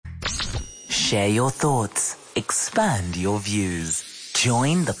Share your thoughts. Expand your views.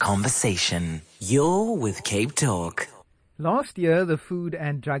 Join the conversation. You're with Cape Talk. Last year, the Food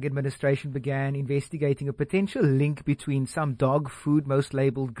and Drug Administration began investigating a potential link between some dog food, most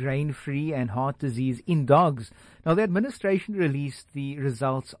labeled grain-free, and heart disease in dogs. Now, the administration released the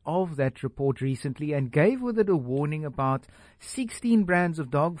results of that report recently and gave with it a warning about 16 brands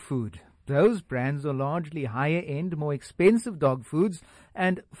of dog food. Those brands are largely higher-end, more expensive dog foods,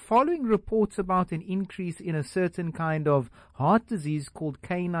 and following reports about an increase in a certain kind of heart disease called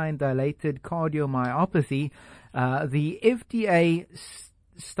canine dilated cardiomyopathy, the FDA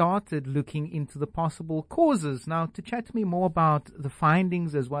started looking into the possible causes. Now, to chat to me more about the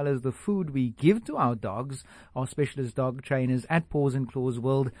findings as well as the food we give to our dogs, our specialist dog trainers at Paws and Claws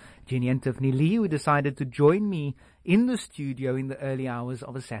World, Jenny and Tiffany Lee, who decided to join me in the studio in the early hours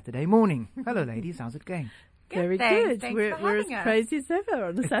of a Saturday morning. Hello, ladies. How's it going? Very good. We're as crazy as ever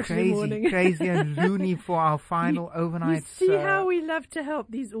on a Saturday morning. Crazy and loony for our final overnight. You see how we love to help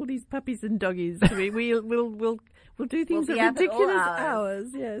all these puppies and doggies. We'll do things at ridiculous hours.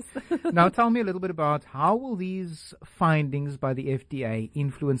 Yes. Now tell me a little bit about how will these findings by the FDA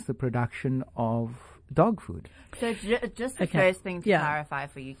influence the production of dog food? So just the first thing to clarify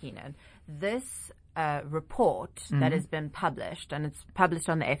for you, Keenan, this report that has been published, and it's published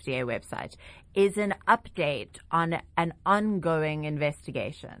on the FDA website, is an update on an ongoing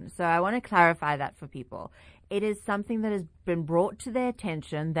investigation. So I want to clarify that for people. It is something that has been brought to their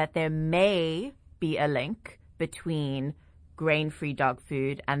attention that there may be a link between grain-free dog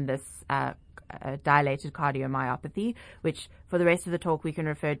food and this dilated cardiomyopathy, which for the rest of the talk we can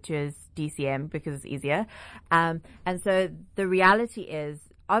refer to as DCM because it's easier. And so the reality is,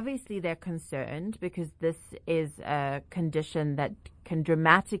 obviously they're concerned because this is a condition that can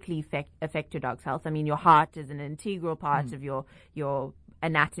dramatically affect your dog's health. I mean, your heart is an integral part of your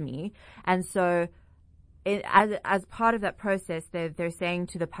anatomy. And so as part of that process, they're saying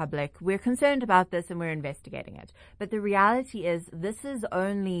to the public, we're concerned about this and we're investigating it. But the reality is this is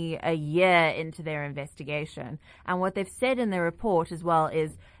only a year into their investigation. And what they've said in their report as well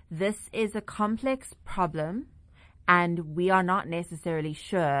is this is a complex problem and we are not necessarily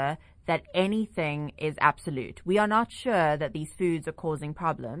sure that anything is absolute. We are not sure that these foods are causing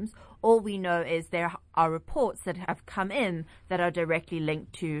problems. All we know is there are reports that have come in that are directly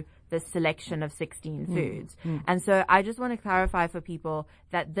linked to the selection of 16 foods. And so I just want to clarify for people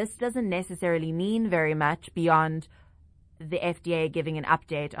that this doesn't necessarily mean very much beyond the FDA giving an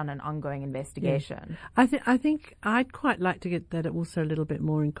update on an ongoing investigation. Yeah. I think I'd quite like to get that also a little bit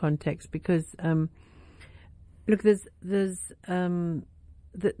more in context because, look, there's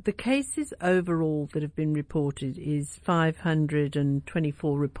the cases overall that have been reported is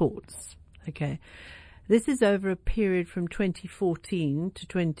 524 reports. Okay. This is over a period from 2014 to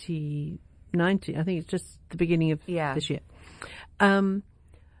 2019. I think it's just the beginning of this year. And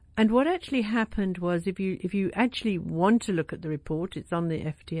what actually happened was, if you actually want to look at the report, it's on the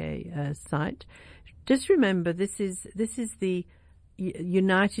FDA site. Just remember, this is the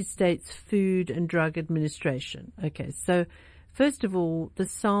United States Food and Drug Administration. Okay, so first of all, the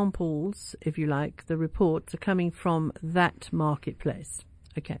samples, if you like, the reports are coming from that marketplace.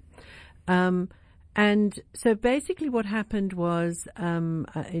 Okay. And so basically what happened was,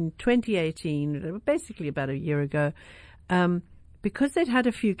 in 2018, basically about a year ago, because they'd had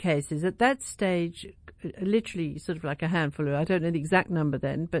a few cases at that stage, literally sort of like a handful, I don't know the exact number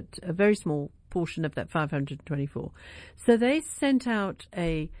then, but a very small portion of that 524. So they sent out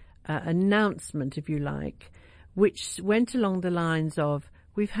a announcement, if you like, which went along the lines of,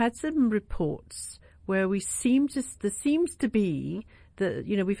 we've had some reports where there seems to be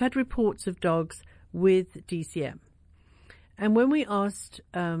we've had reports of dogs with DCM. And when we asked,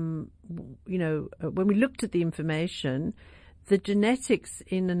 when we looked at the information, the genetics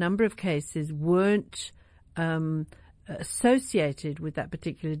in a number of cases weren't associated with that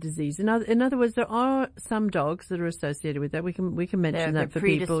particular disease. In other words, there are some dogs that are associated with that. We can mention that for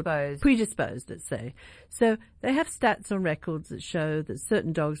people. Predisposed, let's say. So they have stats on records that show that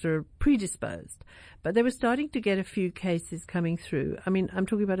certain dogs are predisposed. But they were starting to get a few cases coming through. I mean, I'm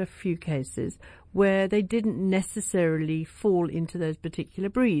talking about a few cases where they didn't necessarily fall into those particular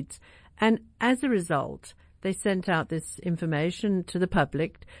breeds. And as a result, they sent out this information to the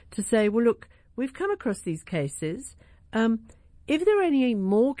public to say, well, look, we've come across these cases. If there are any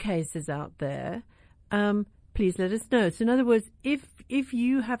more cases out there, please let us know. So in other words, if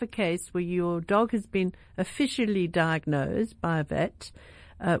you have a case where your dog has been officially diagnosed by a vet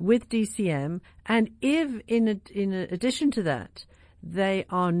with DCM, and if in addition to that, they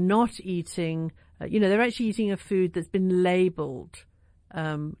are not eating, they're actually eating a food that's been labeled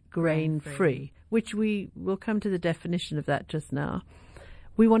grain-free, which we will come to the definition of that just now.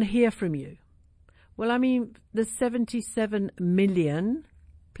 We want to hear from you. Well, I mean, the 77 million,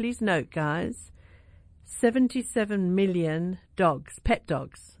 please note, guys, 77 million dogs, pet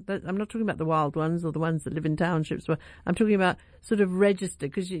dogs. I'm not talking about the wild ones or the ones that live in townships. I'm talking about sort of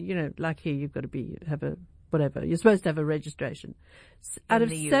registered, because, you know, like here, you've got to have a, whatever, you're supposed to have a registration. Out of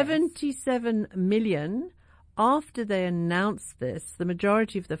 77 million, after they announced this, the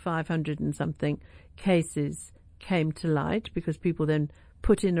majority of the 500 and something cases came to light because people then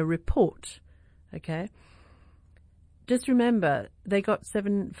put in a report. Okay. Just remember, they got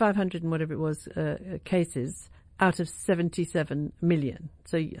 500 and whatever it was, cases out of 77 million.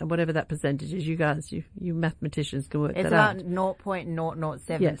 So whatever that percentage is, you guys, you mathematicians can work that out. It's about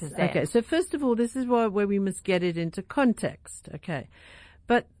 0.007%. Yes. Okay. So first of all, this is where we must get it into context. Okay.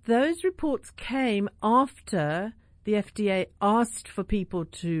 But those reports came after the FDA asked for people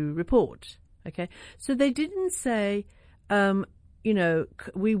to report. Okay. So they didn't say, you know,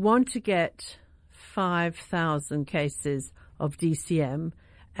 we want to get 5,000 cases of DCM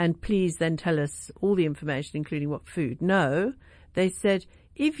and please then tell us all the information, including what food. No, they said,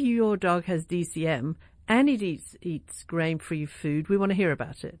 if your dog has DCM and it eats grain-free food, we want to hear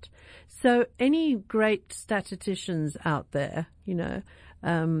about it. So any great statisticians out there, you know,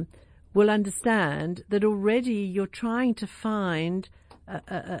 will understand that already you're trying to find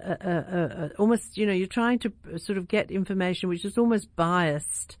almost, you know, you're trying to sort of get information which is almost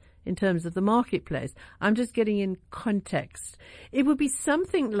biased in terms of the marketplace. I'm just getting in context. It would be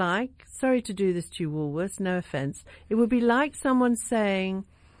something like, sorry to do this to you, Woolworths, no offense. It would be like someone saying,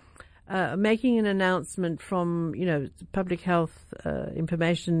 making an announcement from, you know, public health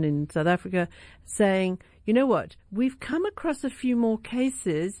information in South Africa saying, you know what, we've come across a few more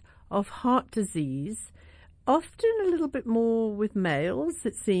cases of heart disease, often a little bit more with males,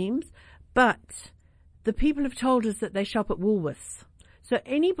 it seems, but the people have told us that they shop at Woolworths. So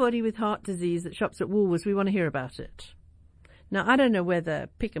anybody with heart disease that shops at Woolworths, we want to hear about it. Now, I don't know whether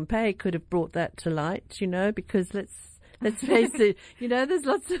Pick and Pay could have brought that to light, you know, because let's face it, you know, there's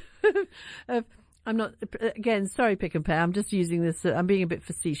lots of I'm not, again, sorry, Pick and Pay, I'm just using this, I'm being a bit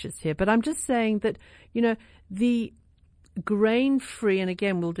facetious here, but I'm just saying that, you know, the grain-free, and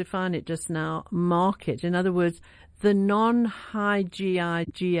again, we'll define it just now, market, in other words, the non-high GI,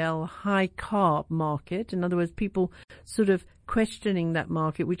 GL, high carb market, in other words, people sort of questioning that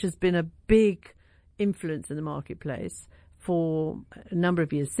market, which has been a big influence in the marketplace for a number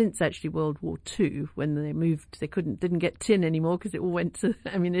of years, since actually World War II, when they moved, didn't get tin anymore because it all went to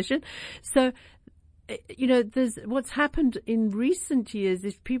ammunition. So, you know, what's happened in recent years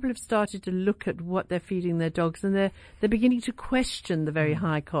is people have started to look at what they're feeding their dogs, and they're beginning to question the very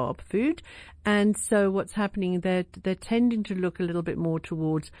high carb food. And so what's happening, they're tending to look a little bit more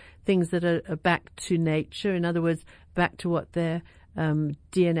towards things that are back to nature. In other words, back to what their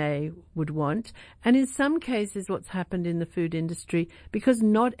DNA would want. And in some cases, what's happened in the food industry, because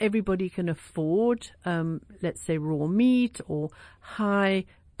not everybody can afford, let's say, raw meat or high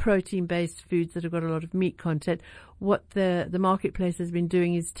protein-based foods that have got a lot of meat content, what the marketplace has been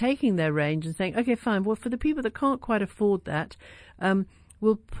doing is taking their range and saying, okay, fine, well, for the people that can't quite afford that,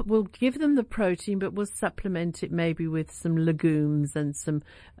 we'll give them the protein, but we'll supplement it maybe with some legumes and some,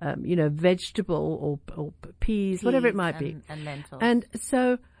 you know, vegetable or peas, whatever it might be. And lentils. And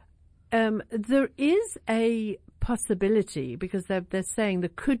so, there is a possibility, because they're saying there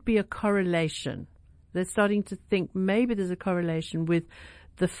could be a correlation. They're starting to think maybe there's a correlation with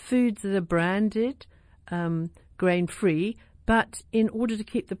the foods that are branded, grain-free, but in order to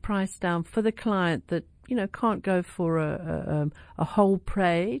keep the price down for the client that, you know, can't go for a whole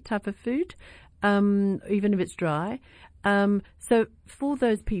prey type of food, even if it's dry. So for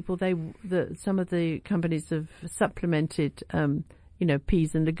those people, some of the companies have supplemented, you know,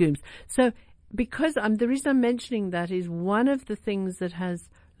 peas and legumes. So because the reason I'm mentioning that is one of the things that has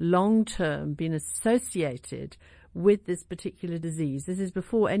long-term been associated with this particular disease, this is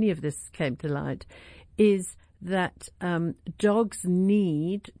before any of this came to light, is that dogs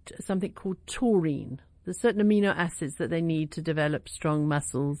need something called taurine. There's certain amino acids that they need to develop strong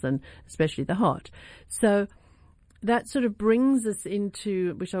muscles and especially the heart. So that sort of brings us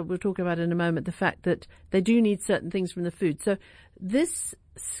into, which we'll talk about in a moment, the fact that they do need certain things from the food. So this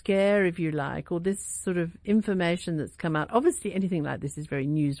scare, if you like, or this sort of information that's come out, obviously anything like this is very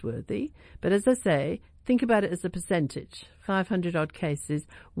newsworthy, but as I say, think about it as a percentage, 500 odd cases,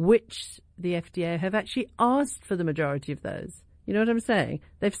 which the FDA have actually asked for the majority of those. You know what I'm saying?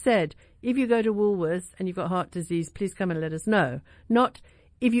 They've said, if you go to Woolworths and you've got heart disease, please come and let us know. Not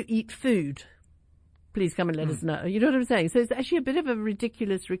if you eat food. please come and let us know. You know what I'm saying? So it's actually a bit of a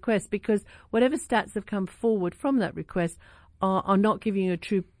ridiculous request, because whatever stats have come forward from that request are not giving you a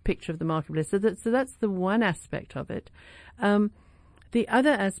true picture of the marketplace. So that's the one aspect of it. The other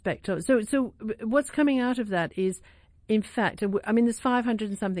aspect of so what's coming out of that is, in fact, I mean, there's 500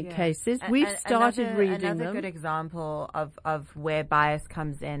 and something cases. We've started reading them. Another good example of where bias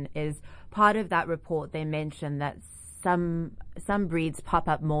comes in is part of that report. They mentioned that some breeds pop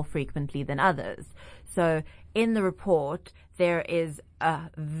up more frequently than others. So in the report, there is a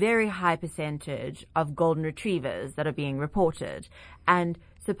very high percentage of golden retrievers that are being reported. And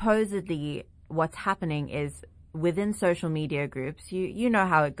supposedly what's happening is, within social media groups, you know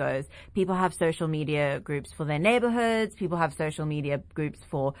how it goes. People have social media groups for their neighborhoods. People have social media groups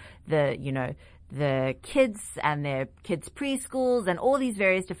for the kids and their kids' preschools and all these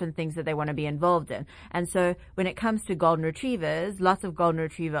various different things that they want to be involved in. And so when it comes to golden retrievers, lots of golden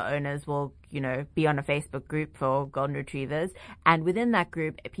retriever owners will, be on a Facebook group for golden retrievers. And within that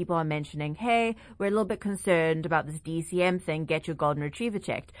group, people are mentioning, hey, we're a little bit concerned about this DCM thing. Get your golden retriever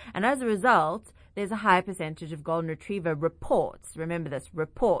checked. And as a result, there's a high percentage of golden retriever reports. Remember this,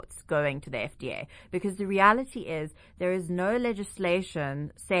 reports going to the FDA. Because the reality is there is no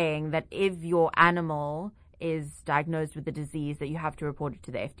legislation saying that if your animal is diagnosed with the disease that you have to report it to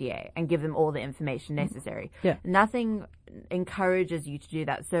the FDA and give them all the information necessary. Yeah. Nothing encourages you to do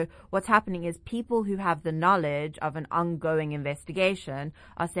that. So what's happening is people who have the knowledge of an ongoing investigation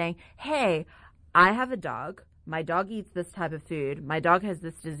are saying, hey, I have a dog. My dog eats this type of food. My dog has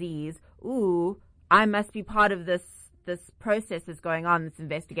this disease. Ooh, I must be part of this process that's going on, this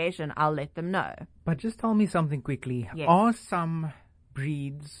investigation. I'll let them know. But just tell me something quickly. Yes. Are some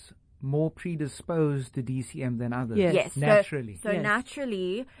breeds more predisposed to DCM than others? Yes. Naturally. So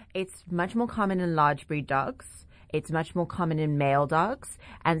naturally, it's much more common in large breed dogs. It's much more common in male dogs,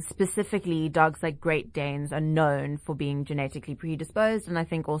 and specifically dogs like Great Danes are known for being genetically predisposed, and I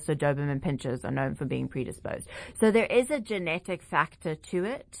think also Doberman Pinschers are known for being predisposed. So there is a genetic factor to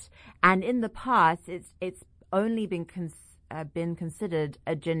it, and in the past, it's only been considered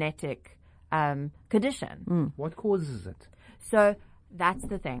a genetic condition. What causes it? So that's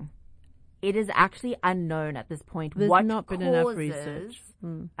the thing. It is actually unknown at this point There's what not been enough research.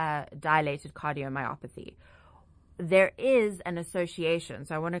 Dilated cardiomyopathy. There is an association,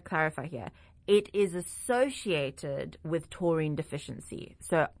 so I want to clarify here. It is associated with taurine deficiency.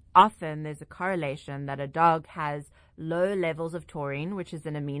 So often there's a correlation that a dog has low levels of taurine, which is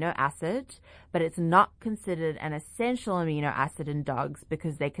an amino acid, but it's not considered an essential amino acid in dogs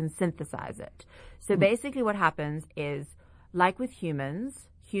because they can synthesize it. So basically what happens is, like with humans,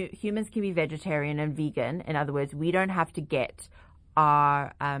 humans can be vegetarian and vegan. In other words, we don't have to get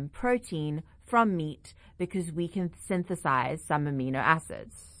our protein from meat because we can synthesize some amino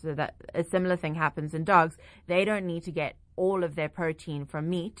acids. So that a similar thing happens in dogs. They don't need to get all of their protein from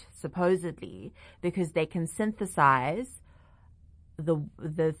meat, supposedly, because they can synthesize the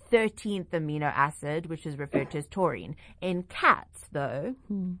 13th amino acid, which is referred to as taurine. In cats, though,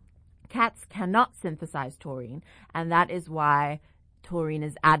 cats cannot synthesize taurine, and that is why taurine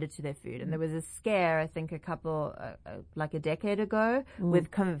is added to their food. And there was a scare, I think, like a decade ago,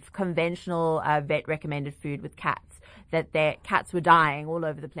 with conventional vet-recommended food with cats, that their cats were dying all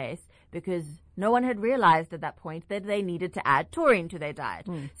over the place because no one had realized at that point that they needed to add taurine to their diet.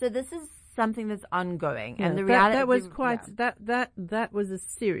 So this is something that's ongoing. Yeah, and the reality that was quite that was a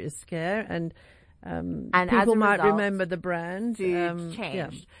serious scare, and people might remember the brand. Food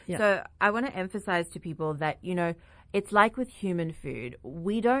changed. Yeah. So I want to emphasize to people that, it's like with human food.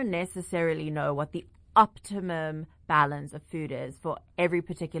 We don't necessarily know what the optimum balance of food is for every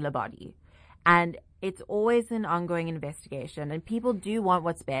particular body. And it's always an ongoing investigation, and people do want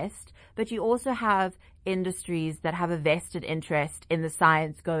what's best, but you also have industries that have a vested interest in the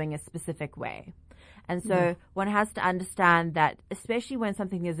science going a specific way. And so one has to understand that, especially when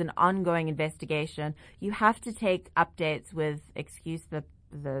something is an ongoing investigation, you have to take updates with, excuse the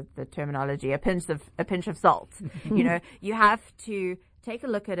terminology, a pinch of salt. You have to take a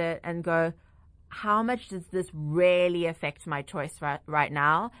look at it and go, how much does this really affect my choice right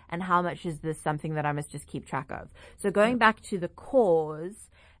now? And how much is this something that I must just keep track of? So going back to the cause,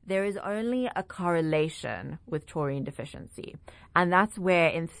 there is only a correlation with taurine deficiency. And that's where,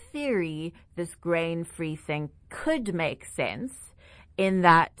 in theory, this grain-free thing could make sense, in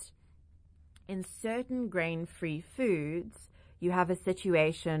that in certain grain-free foods, you have a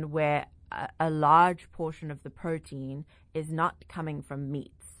situation where a large portion of the protein is not coming from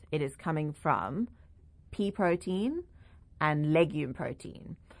meats. It is coming from pea protein and legume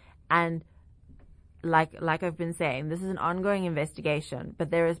protein. And like I've been saying, this is an ongoing investigation,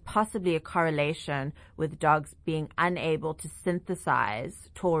 but there is possibly a correlation with dogs being unable to synthesize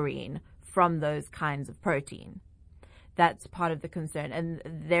taurine from those kinds of protein. That's part of the concern. And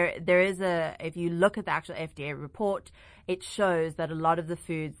there is if you look at the actual FDA report, it shows that a lot of the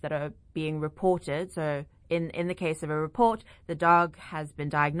foods that are being reported, so in the case of a report, the dog has been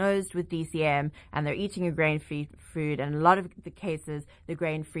diagnosed with DCM and they're eating a grain-free food, and in a lot of the cases, the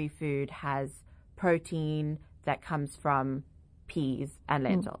grain-free food has protein that comes from peas and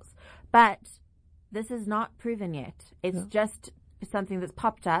lentils. But this is not proven yet. It's just something that's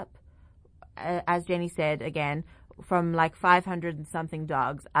popped up, as Jenny said, again, from like 500 and something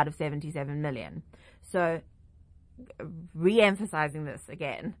dogs out of 77 million. So, re-emphasizing this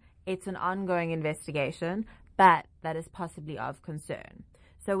again, it's an ongoing investigation, but that is possibly of concern.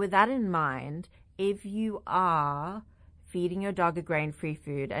 So with that in mind, if you are feeding your dog a grain-free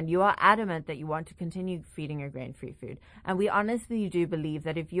food and you are adamant that you want to continue feeding a grain-free food, and we honestly do believe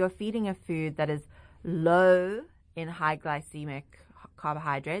that if you're feeding a food that is low in high glycemic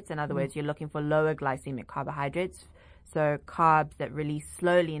carbohydrates, in other words, you're looking for lower glycemic carbohydrates, so carbs that release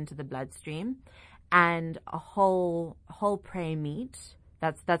slowly into the bloodstream, and a whole prey meat,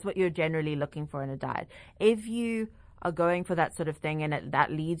 that's what you're generally looking for in a diet. If you are going for that sort of thing and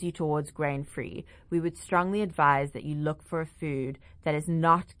that leads you towards grain-free, we would strongly advise that you look for a food that is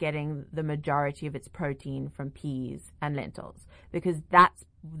not getting the majority of its protein from peas and lentils, because that's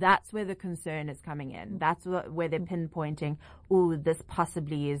where the concern is coming in. That's where they're pinpointing, this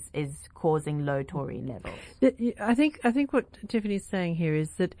possibly is causing low taurine levels. I think what Tiffany's saying here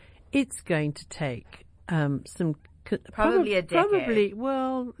is that it's going to take probably a decade. Probably,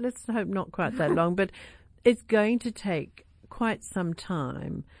 well, let's hope not quite that long, but it's going to take quite some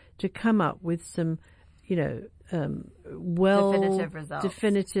time to come up with some,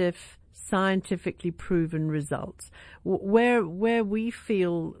 definitive, scientifically proven results. Where we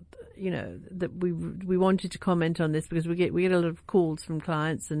feel, that we wanted to comment on this, because we get a lot of calls from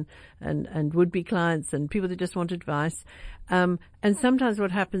clients and would-be clients and people that just want advice. And sometimes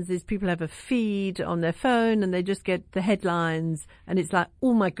what happens is people have a feed on their phone and they just get the headlines and it's like,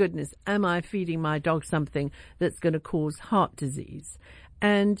 oh my goodness, am I feeding my dog something that's going to cause heart disease?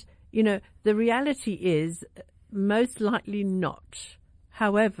 And, the reality is most likely not.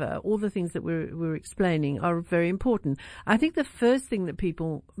 However, all the things that we're explaining are very important. I think the first thing that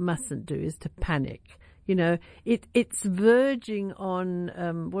people mustn't do is to panic. It's verging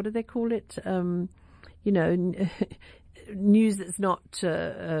on, what do they call it? News that's not,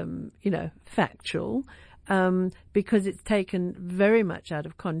 factual. Because it's taken very much out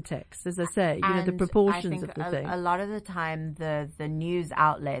of context, as I say, the proportions of the thing. A lot of the time, the news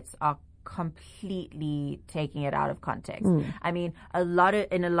outlets are completely taking it out of context. I mean,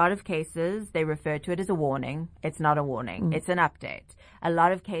 in a lot of cases, they refer to it as a warning. It's not a warning. It's an update. A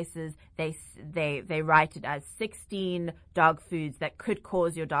lot of cases, they write it as 16 dog foods that could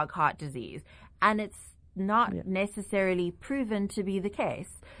cause your dog heart disease. And it's not necessarily proven to be the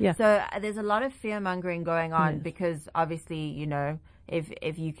case. Yeah. So there's a lot of fear-mongering going on because obviously,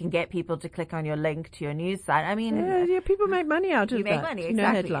 if you can get people to click on your link to your news site, I mean, people make money out of that. You make money,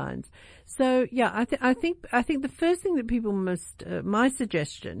 exactly. Headlines. So I think the first thing that people must, my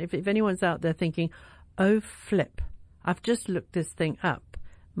suggestion, if anyone's out there thinking, oh flip, I've just looked this thing up,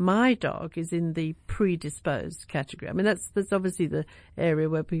 my dog is in the predisposed category. I mean, that's obviously the area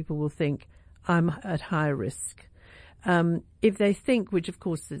where people will think I'm at high risk. If they think, which of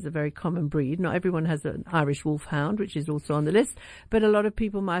course is a very common breed, not everyone has an Irish Wolfhound, which is also on the list, but a lot of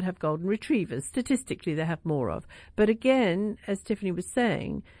people might have Golden Retrievers. Statistically, they have more of. But again, as Tiffany was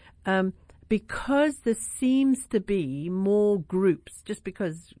saying, because there seems to be more groups, just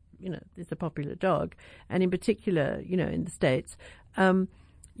because, it's a popular dog, and in particular, in the States,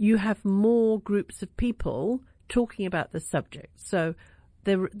 you have more groups of people talking about the subject. So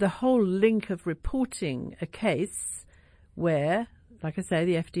the whole link of reporting a case where, like I say,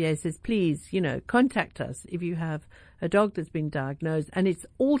 the FDA says, please, contact us if you have a dog that's been diagnosed and it's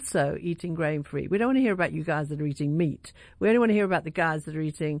also eating grain-free. We don't want to hear about you guys that are eating meat. We only want to hear about the guys that are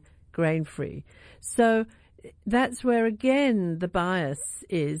eating grain-free. So that's where, again, the bias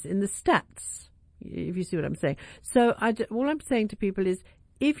is in the stats, if you see what I'm saying. So all I'm saying to people is,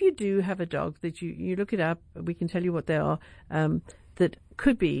 if you do have a dog that you look it up, we can tell you what they are, that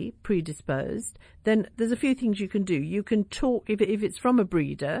could be predisposed, then there's a few things you can do. You can talk, if it's from a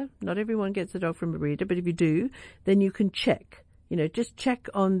breeder, not everyone gets a dog from a breeder, but if you do, then you can check, just check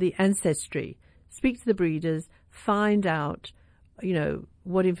on the ancestry. Speak to the breeders, find out,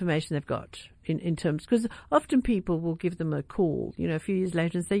 what information they've got in terms, because often people will give them a call, a few years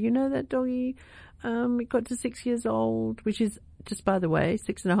later and say, that doggy, it got to 6 years old, which is, just by the way,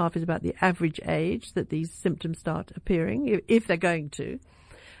 6.5 is about the average age that these symptoms start appearing, if they're going to.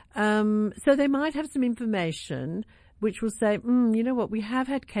 So they might have some information which will say, you know what, we have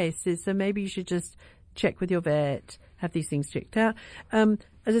had cases, so maybe you should just check with your vet, have these things checked out. As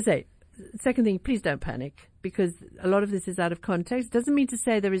I say, second thing, please don't panic, because a lot of this is out of context. It doesn't mean to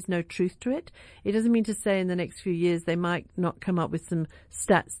say there is no truth to it. It doesn't mean to say in the next few years they might not come up with some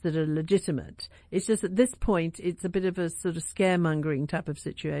stats that are legitimate. It's just at this point it's a bit of a sort of scaremongering type of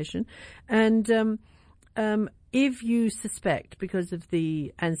situation. And if you suspect, because of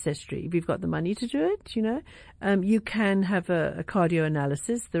the ancestry, if you've got the money to do it, you can have a cardio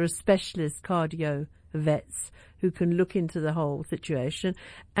analysis. There are specialist cardio vets who can look into the whole situation.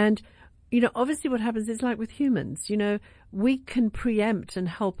 And obviously what happens is like with humans, we can preempt and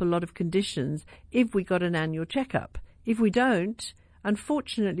help a lot of conditions if we got an annual checkup. If we don't,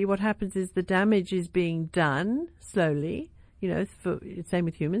 unfortunately what happens is the damage is being done slowly, same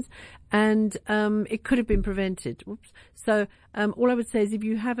with humans, and it could have been prevented. Oops. So all I would say is if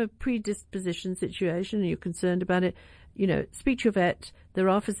you have a predisposition situation and you're concerned about it, speak to your vet. There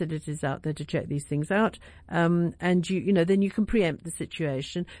are facilities out there to check these things out. And then you can preempt the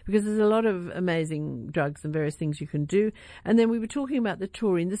situation, because there's a lot of amazing drugs and various things you can do. And then we were talking about the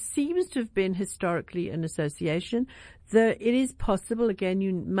taurine. There seems to have been historically an association. It is possible. Again,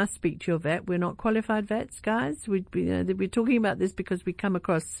 you must speak to your vet. We're not qualified vets, guys. We're talking about this because we come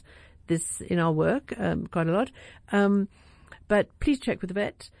across this in our work, quite a lot. But please check with the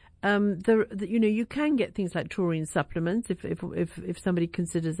vet. You can get things like taurine supplements if somebody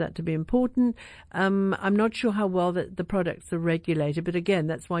considers that to be important. I'm not sure how well that the products are regulated, but again,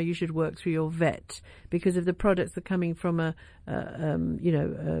 that's why you should work through your vet, because if the products are coming from a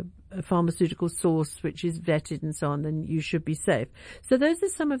pharmaceutical source which is vetted and so on, then you should be safe. So those are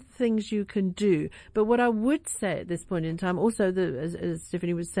some of the things you can do. But what I would say at this point in time, also, as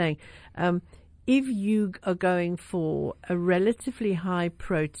Stephanie was saying, if you are going for a relatively high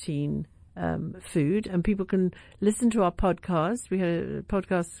protein food, and people can listen to our podcast. We had a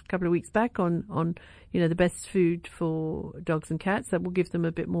podcast a couple of weeks back on the best food for dogs and cats. That will give them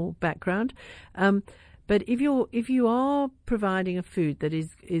a bit more background. But if you are providing a food that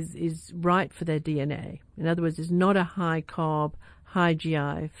is right for their DNA, in other words, is not a high carb, high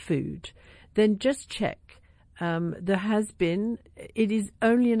GI food, then just check. It is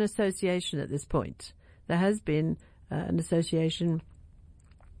only an association at this point. There has been an association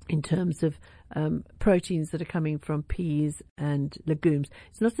in terms of proteins that are coming from peas and legumes.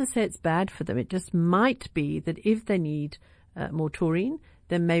 It's not to say it's bad for them. It just might be that if they need more taurine,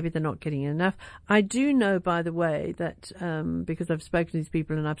 then maybe they're not getting enough. I do know, by the way, that because I've spoken to these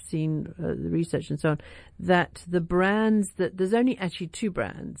people and I've seen the research and so on, that the brands there's only actually 2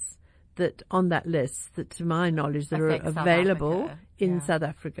 brands that on that list, that to my knowledge, that are available in South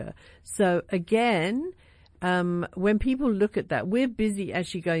Africa. So again, when people look at that, we're busy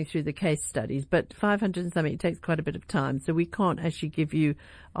actually going through the case studies, but 500 and something, it takes quite a bit of time. So we can't actually give you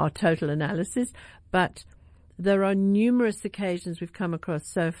our total analysis, but there are numerous occasions we've come across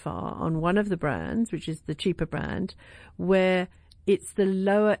so far on one of the brands, which is the cheaper brand, where it's the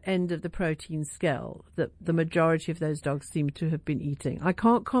lower end of the protein scale that the majority of those dogs seem to have been eating. I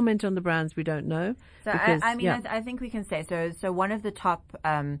can't comment on the brands we don't know. So I think we can say so. One of the top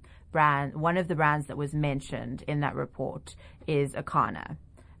one of the brands that was mentioned in that report is Akana.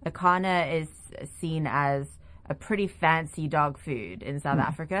 Akana is seen as a pretty fancy dog food in South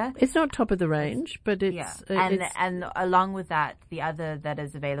Africa. It's not top of the range, but it's... And along with that, the other that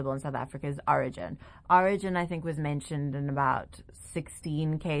is available in South Africa is Origin. Origin, I think, was mentioned in about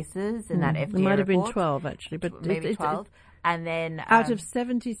 16 cases in that FDA report. It might have been 12, actually. But maybe 12. And then... out of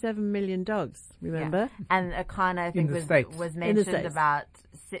 77 million dogs, remember? Yeah. And Akana, I think, was mentioned about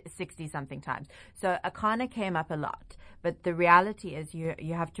 60-something times. So Akana came up a lot. But the reality is you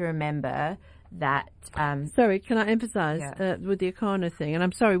have to remember that... sorry, can I emphasize with the Akana thing? And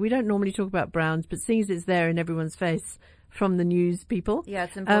I'm sorry, we don't normally talk about brands, but seeing as it's there in everyone's face from the news people... Yeah,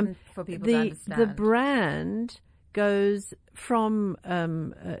 it's important for people to understand. The brand goes from,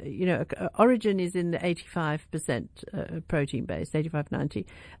 Origin is in the 85% protein base, 85-90.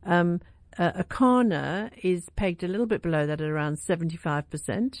 Akana is pegged a little bit below that at around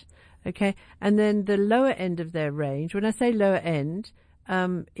 75%. Okay. And then the lower end of their range, when I say lower end,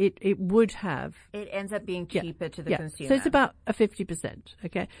 it would have... It ends up being cheaper to the consumer. So it's about a 50%.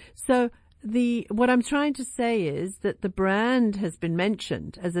 Okay. So what I'm trying to say is that the brand has been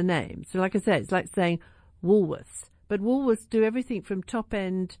mentioned as a name. So like I said, it's like saying Woolworths. But Woolworths do everything from top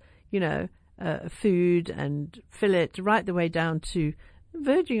end, food and fillet right the way down to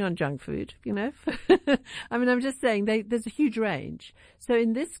verging on junk food, I mean, I'm just saying there's a huge range. So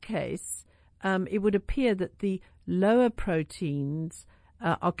in this case, it would appear that the lower proteins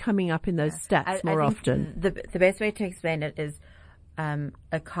are coming up in those stats more often. The best way to explain it is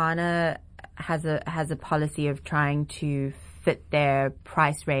Akana has a policy of trying to fit their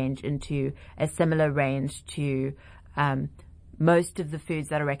price range into a similar range to most of the foods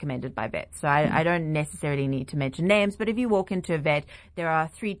that are recommended by vets. So I don't necessarily need to mention names, but if you walk into a vet, there are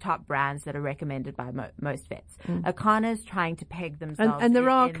 3 top brands that are recommended by most vets. Akana is trying to peg themselves. And there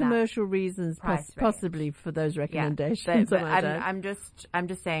are commercial reasons possibly for those recommendations. But I'm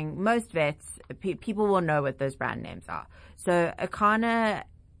just saying most vets, people will know what those brand names are. So Akana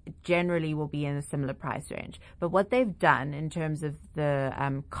generally will be in a similar price range. But what they've done in terms of the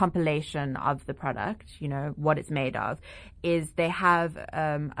compilation of the product, what it's made of, is they have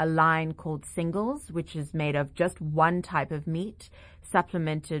a line called Singles, which is made of just one type of meat,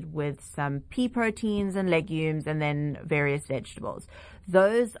 supplemented with some pea proteins and legumes and then various vegetables.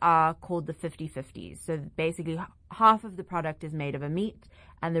 Those are called the 50/50s. So basically half of the product is made of a meat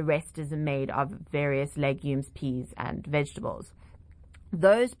and the rest is made of various legumes, peas and vegetables.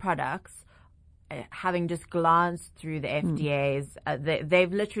 Those products, having just glanced through the FDA's,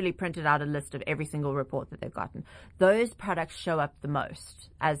 they've literally printed out a list of every single report that they've gotten. Those products show up the most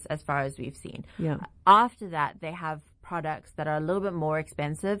as far as we've seen. Yeah. After that, they have products that are a little bit more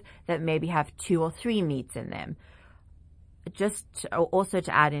expensive that maybe have 2 or 3 meats in them. Just also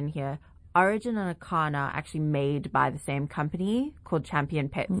to add in here, Origin and Akana are actually made by the same company called Champion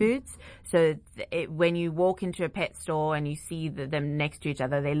Pet Foods. So when you walk into a pet store and you see them next to each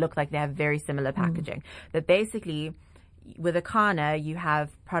other, they look like they have very similar packaging. But basically, with Akana, you have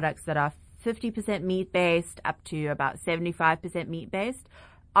products that are 50% meat-based up to about 75% meat-based.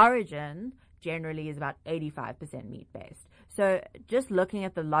 Origin generally is about 85% meat-based. So just looking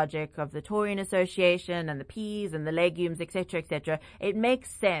at the logic of the taurine association and the peas and the legumes, etc., it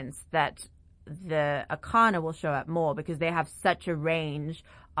makes sense that the Akana will show up more because they have such a range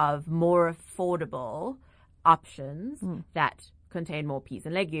of more affordable options that contain more peas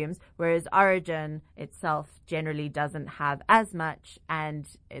and legumes, whereas Origin itself generally doesn't have as much, and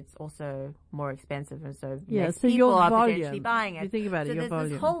it's also more expensive, and so so people your are volume, potentially buying it. You think about so it, your there's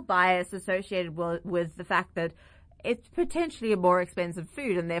volume. this whole bias associated with the fact that it's potentially a more expensive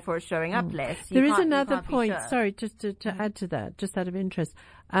food and therefore it's showing up less. There is another point, sorry, just to add to that, just out of interest.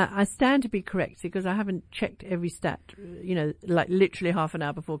 I stand to be correct because I haven't checked every stat, like literally half an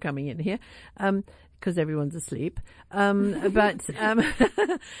hour before coming in here, because everyone's asleep. But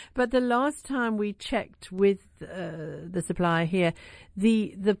the last time we checked with the supplier here,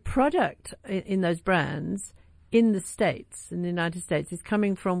 the product in those brands in the States, in the United States, is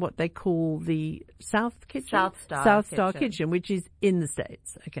coming from what they call the South Star Kitchen, which is in the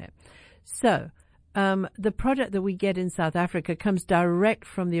States. Okay. So, the product that we get in South Africa comes direct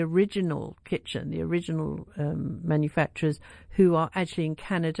from the original kitchen, the original manufacturers who are actually in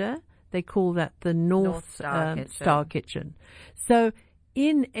Canada. They call that the North Star Kitchen. So,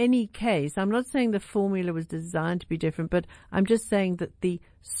 in any case, I'm not saying the formula was designed to be different, but I'm just saying that the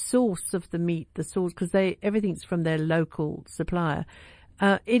source of the meat, because everything's from their local supplier,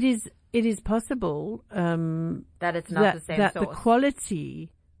 it is possible that it's not the same that source. The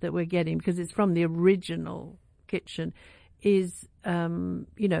quality that we're getting, because it's from the original kitchen, is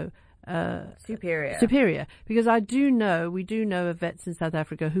superior. Because we do know of vets in South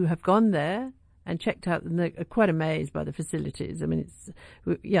Africa who have gone there and checked out, and they're quite amazed by the facilities. I mean,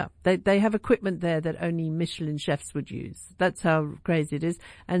 they have equipment there that only Michelin chefs would use. That's how crazy it is.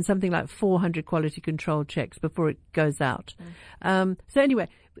 And something like 400 quality control checks before it goes out. So anyway,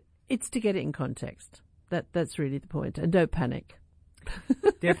 it's to get it in context. That's really the point. And don't panic.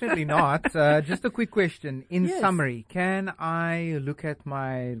 Definitely not. Just a quick question. In summary, can I look at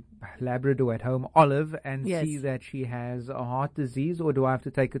my Labrador at home, Olive, and see that she has a heart disease, or do I have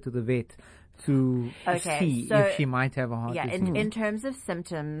to take her to the vet to see if she might have a heart disease? Yeah, in terms of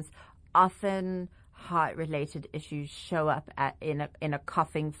symptoms, often heart-related issues show up in a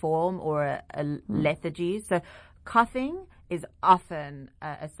coughing form or a lethargy. So coughing is often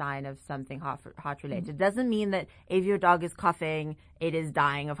a sign of something heart-related. It doesn't mean that if your dog is coughing, it is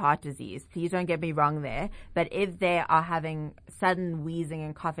dying of heart disease. Please don't get me wrong there. But if they are having sudden wheezing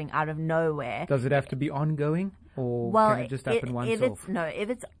and coughing out of nowhere... Does it have to be ongoing? Or can it just happen once off?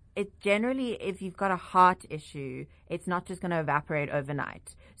 If you've got a heart issue, it's not just going to evaporate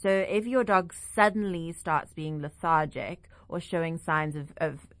overnight. So if your dog suddenly starts being lethargic or showing signs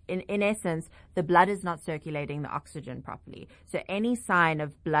of in essence, the blood is not circulating the oxygen properly. So any sign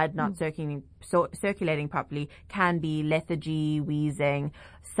of blood not circulating properly can be lethargy, wheezing,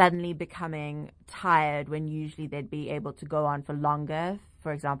 suddenly becoming tired when usually they'd be able to go on for longer.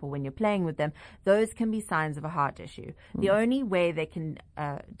 For example, when you're playing with them, those can be signs of a heart issue. The only way they can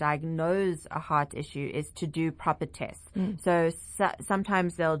diagnose a heart issue is to do proper tests. So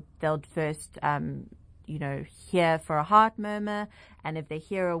sometimes they'll first hear for a heart murmur, and if they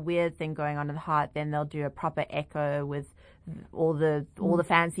hear a weird thing going on in the heart, then they'll do a proper echo with all the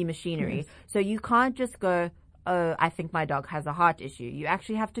fancy machinery. Yes. So you can't just go, oh, I think my dog has a heart issue. You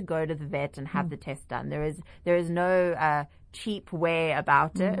actually have to go to the vet and have the test done. There is no cheap way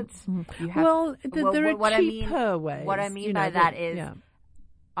about it. You have there are cheaper ways. What I mean by that is,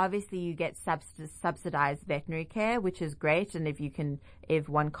 obviously you get subsidized veterinary care, which is great. And if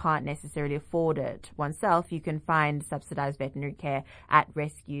one can't necessarily afford it oneself, you can find subsidized veterinary care at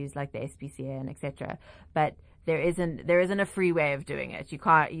rescues like the SPCA and etc. But there isn't a free way of doing it. You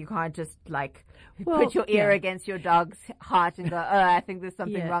can't just put your ear against your dog's heart and go, oh, I think there's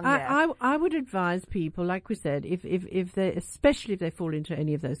something wrong here. I would advise people, like we said, if they, especially if they fall into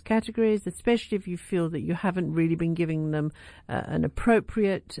any of those categories, especially if you feel that you haven't really been giving them an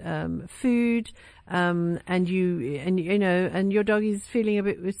appropriate food, and your dog is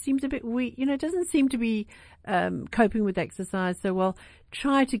feeling seems a bit weak, doesn't seem to be coping with exercise so well,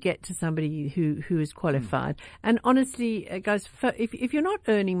 try to get to somebody who is qualified. And honestly, guys, if you're not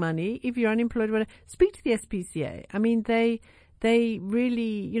earning money, if you're unemployed, whatever, speak to the SPCA. I mean, they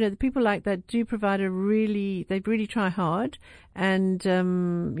really, the people like that do provide they really try hard. And,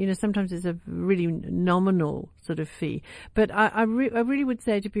 sometimes it's a really nominal sort of fee. But I really would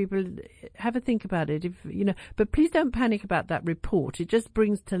say to people, have a think about it. But please don't panic about that report. It just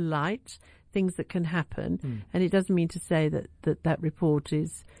brings to light things that can happen. And it doesn't mean to say that report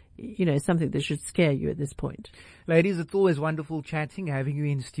is, something that should scare you at this point. Ladies, it's always wonderful chatting, having you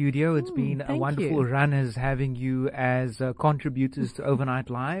in studio. It's been a wonderful run as having you as contributors to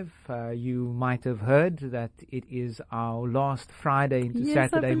Overnight Live. You might have heard that it is our last Friday into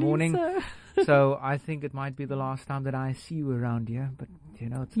Saturday morning. So I think it might be the last time that I see you around here, but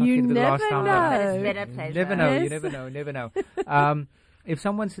it's not going to be the last time. You never know. If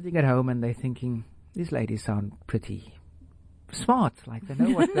someone's sitting at home and they're thinking, these ladies sound pretty smart, like they know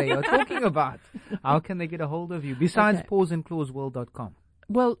what they are talking about, how can they get a hold of you besides pawsandclawsworld.com?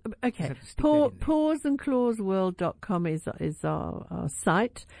 Well, okay. Pawsandclawsworld.com is our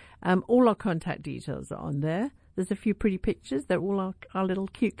site. All our contact details are on there. There's a few pretty pictures. They're all our little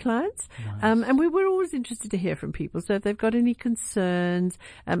cute clients. Nice. And we're always interested to hear from people. So if they've got any concerns,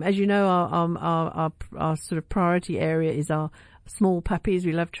 as you know, our sort of priority area is our small puppies.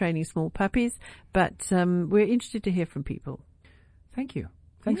 We love training small puppies, but we're interested to hear from people. Thank you.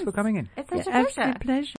 Thanks for coming in. It's such a pleasure. Absolute pleasure.